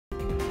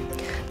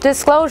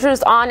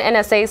Disclosures on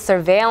NSA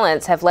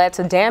surveillance have led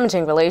to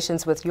damaging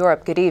relations with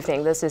Europe. Good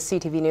evening. This is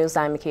CTV News.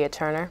 I'm Makia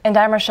Turner. And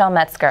I'm Rochelle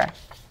Metzger.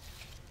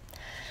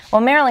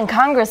 Well, Maryland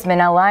Congressman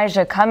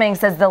Elijah Cummings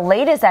says the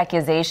latest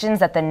accusations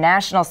that the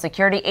National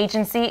Security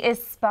Agency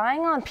is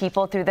spying on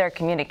people through their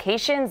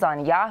communications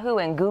on Yahoo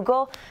and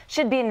Google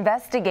should be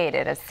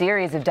investigated. A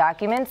series of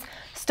documents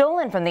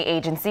stolen from the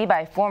agency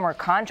by former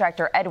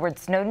contractor Edward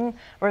Snowden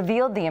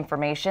revealed the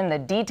information. The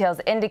details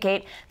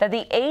indicate that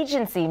the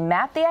agency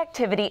mapped the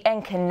activity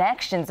and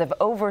connections of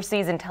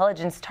overseas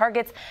intelligence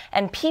targets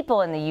and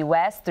people in the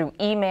U.S. through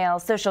email,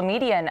 social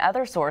media, and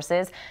other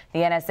sources. The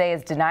NSA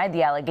has denied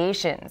the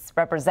allegations.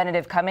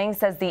 Representative Cummings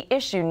says the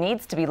issue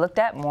needs to be looked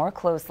at more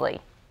closely.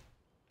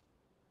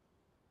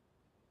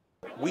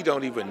 We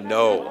don't even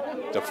know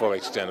the full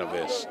extent of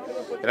this,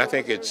 and I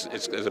think it's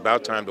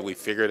about time that we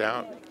figure it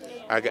out.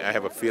 I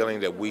have a feeling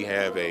that we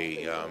have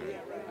a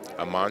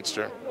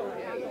monster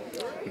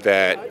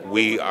that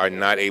we are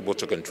not able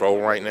to control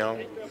right now,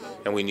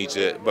 and we need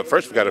to. But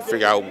first, we got to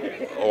figure out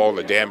all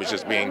the damage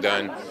that's being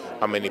done,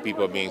 how many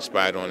people are being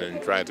spied on,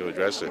 and try to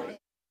address it.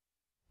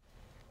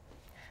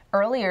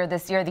 Earlier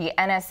this year, the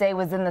NSA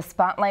was in the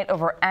spotlight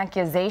over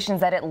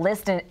accusations that it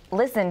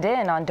listened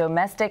in on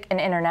domestic and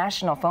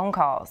international phone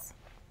calls.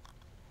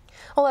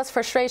 Well, as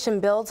frustration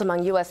builds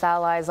among U.S.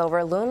 allies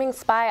over looming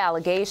spy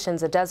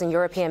allegations, a dozen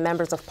European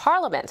members of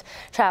parliament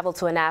traveled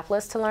to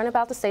Annapolis to learn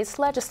about the state's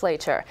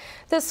legislature.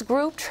 This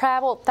group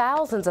traveled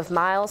thousands of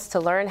miles to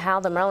learn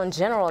how the Maryland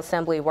General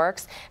Assembly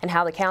works and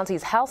how the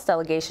county's House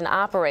delegation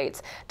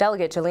operates.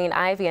 Delegate Jolene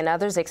Ivey and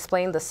others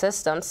explained the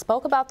system,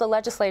 spoke about the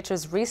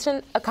legislature's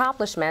recent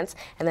accomplishments,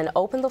 and then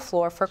opened the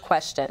floor for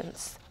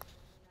questions.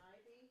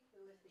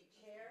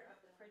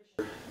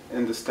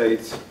 In the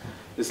states,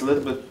 it's a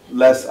little bit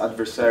less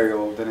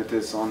adversarial than it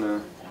is on a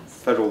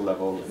federal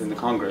level in the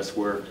Congress,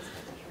 where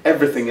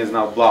everything is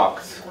now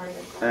blocked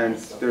and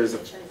there's a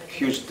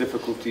huge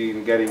difficulty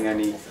in getting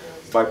any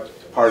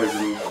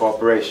bipartisan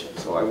cooperation.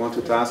 So I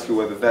wanted to ask you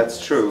whether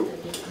that's true.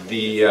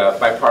 The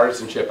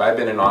bipartisanship, I've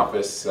been in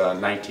office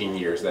 19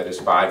 years, that is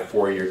 5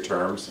 four-year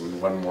terms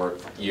and 1 more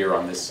year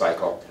on this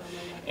cycle.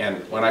 And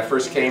when I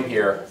first came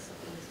here,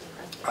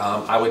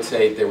 I would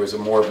say there was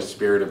more of a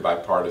spirit of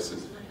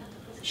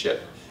bipartisanship.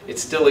 It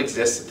still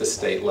exists at the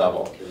state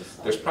level.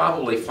 There's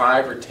probably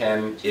 5 or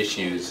 10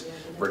 issues,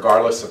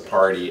 regardless of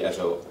party, as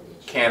a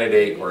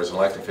candidate or as an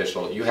elected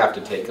official, you have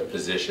to take a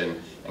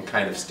position and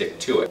kind of stick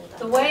to it.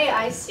 The way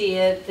I see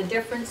it, the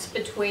difference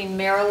between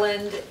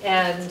Maryland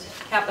and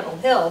Capitol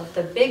Hill,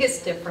 the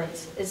biggest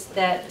difference is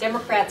that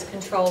Democrats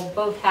control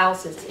both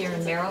houses here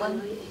in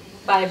Maryland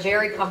by a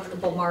very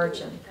comfortable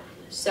margin.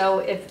 So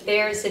if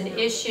there's an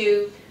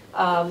issue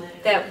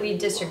that we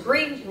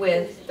disagree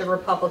with the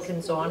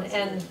Republicans on,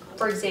 and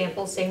for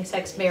example,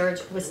 same-sex marriage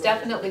was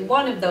definitely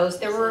one of those.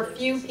 There were a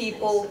few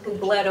people who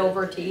bled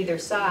over to either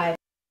side.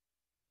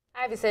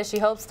 Ivey says she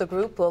hopes the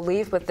group will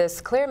leave with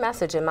this clear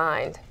message in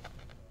mind.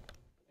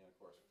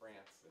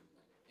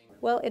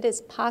 Well, it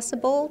is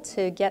possible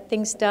to get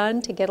things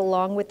done, to get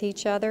along with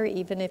each other,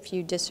 even if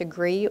you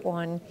disagree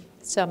on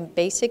some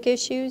basic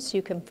issues.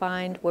 You can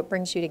find what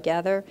brings you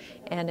together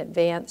and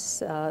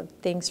advance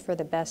things for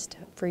the best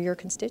for your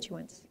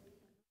constituents.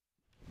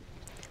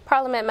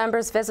 Parliament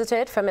members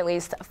visited from at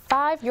least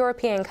 5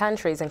 European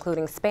countries,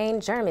 including Spain,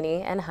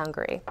 Germany, and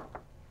Hungary.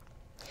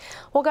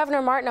 Well,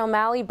 Governor Martin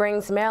O'Malley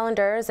brings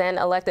Marylanders and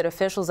elected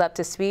officials up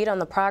to speed on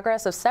the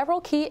progress of several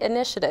key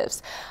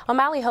initiatives.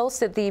 O'Malley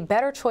hosted the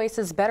Better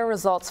Choices, Better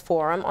Results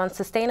Forum on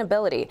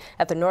sustainability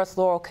at the North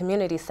Laurel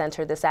Community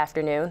Center this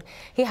afternoon.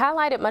 He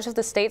highlighted much of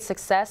the state's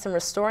success in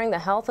restoring the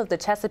health of the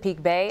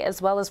Chesapeake Bay,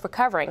 as well as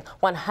recovering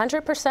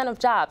 100% of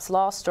jobs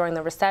lost during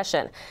the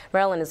recession.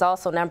 Maryland is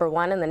also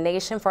 #1 in the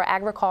nation for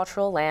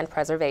agricultural land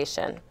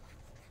preservation.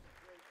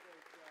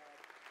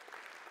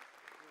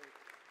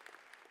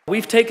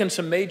 We've taken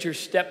some major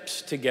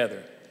steps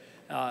together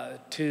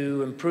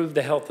to improve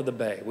the health of the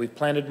Bay. We've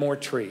planted more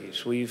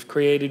trees. We've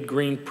created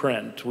green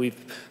print. We've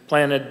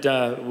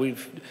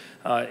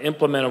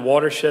implemented a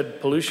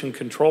watershed pollution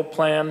control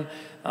plan.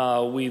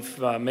 We've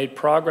made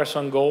progress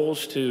on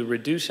goals to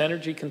reduce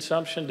energy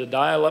consumption, to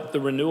dial up the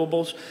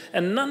renewables.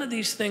 And none of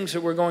these things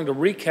that we're going to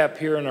recap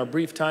here in our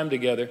brief time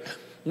together,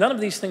 none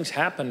of these things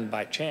happened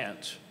by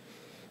chance.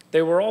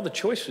 They were all the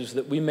choices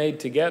that we made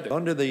together.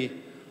 Under the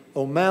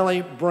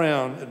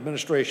O'Malley-Brown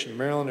administration,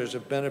 Marylanders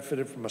have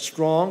benefited from a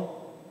strong,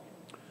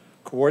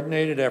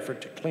 coordinated effort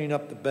to clean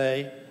up the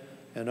Bay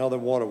and other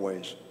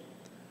waterways.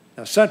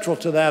 Now, central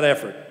to that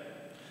effort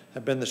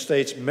have been the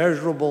state's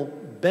measurable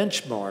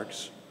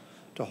benchmarks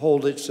to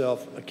hold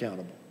itself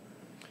accountable.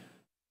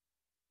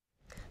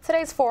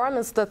 Today's forum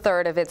is the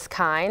 3rd of its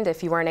kind.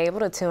 If you weren't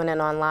able to tune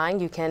in online,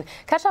 you can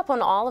catch up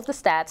on all of the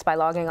stats by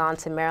logging on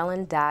to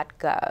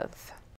maryland.gov.